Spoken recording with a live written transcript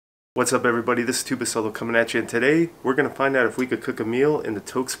What's up everybody, this is Tuba Solo coming at you, and today we're going to find out if we could cook a meal in the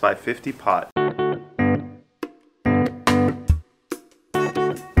TOAKS 550 pot.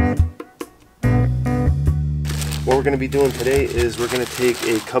 What we're going to be doing today is we're going to take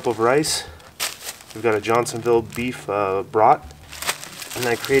a cup of rice. We've got a Johnsonville beef brat, and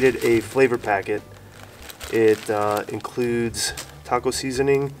I created a flavor packet. It includes taco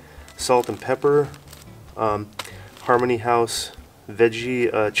seasoning, salt and pepper, Harmony House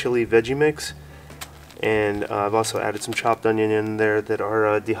veggie chili veggie mix, and I've also added some chopped onion in there that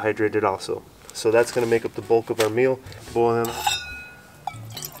are dehydrated also. So that's going to make up the bulk of our meal. Boiling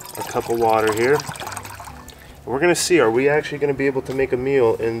a cup of water here. And we're going to see, are we actually going to be able to make a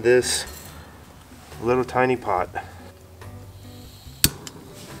meal in this little tiny pot?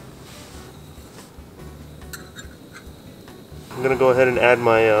 I'm going to go ahead and add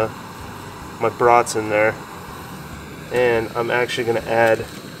my my brats in there. And I'm actually going to add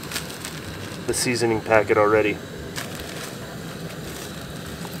the seasoning packet already.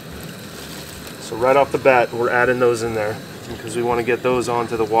 So right off the bat, we're adding those in there because we want to get those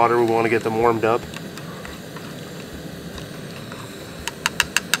onto the water. We want to get them warmed up.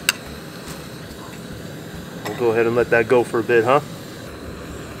 We'll go ahead and let that go for a bit, huh?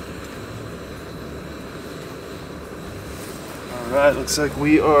 Alright, looks like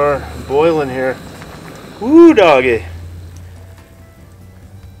we are boiling here. Woo, doggy!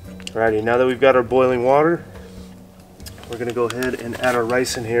 Alrighty, now that we've got our boiling water, we're going to go ahead and add our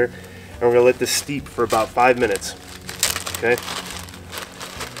rice in here, and we're going to let this steep for about 5 minutes. Okay?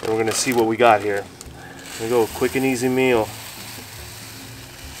 And we're going to see what we got here. There we go, quick and easy meal.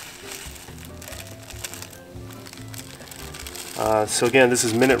 So again, this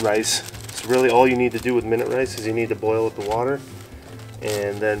is minute rice. So really all you need to do with minute rice is you need to boil up the water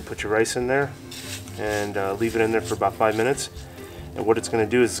and then put your rice in there and leave it in there for about 5 minutes. And what it's going to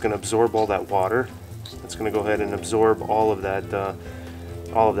do is it's going to absorb all that water. It's going to go ahead and absorb all of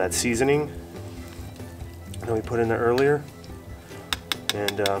that seasoning that we put in there earlier.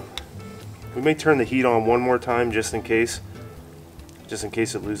 And we may turn the heat on one more time just in case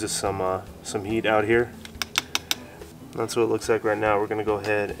it loses some heat out here. That's what it looks like right now. We're going to go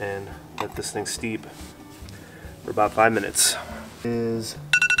ahead and let this thing steep for about 5 minutes. Is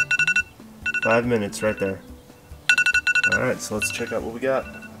 5 minutes right there. Alright, so let's check out what we got.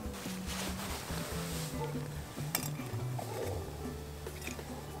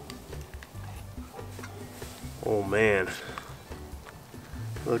 Oh man,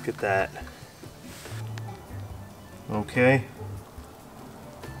 look at that. Okay,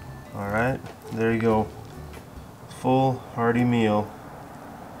 alright, there you go. Full hearty meal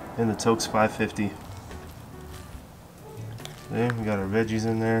in the TOAKS 550. Okay, we got our veggies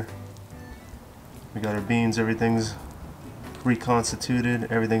in there. We got our beans, everything's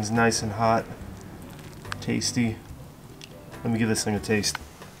reconstituted, everything's nice and hot, tasty. Let me give this thing a taste.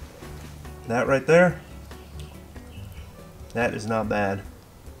 That right there, that is not bad.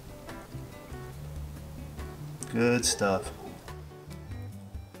 Good stuff.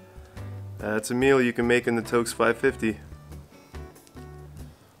 That's a meal you can make in the TOAKS 550.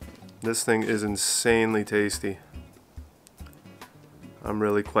 This thing is insanely tasty. I'm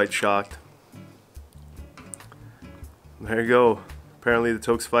really quite shocked. There you go. Apparently the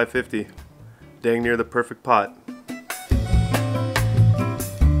TOAKS 550. Dang near the perfect pot.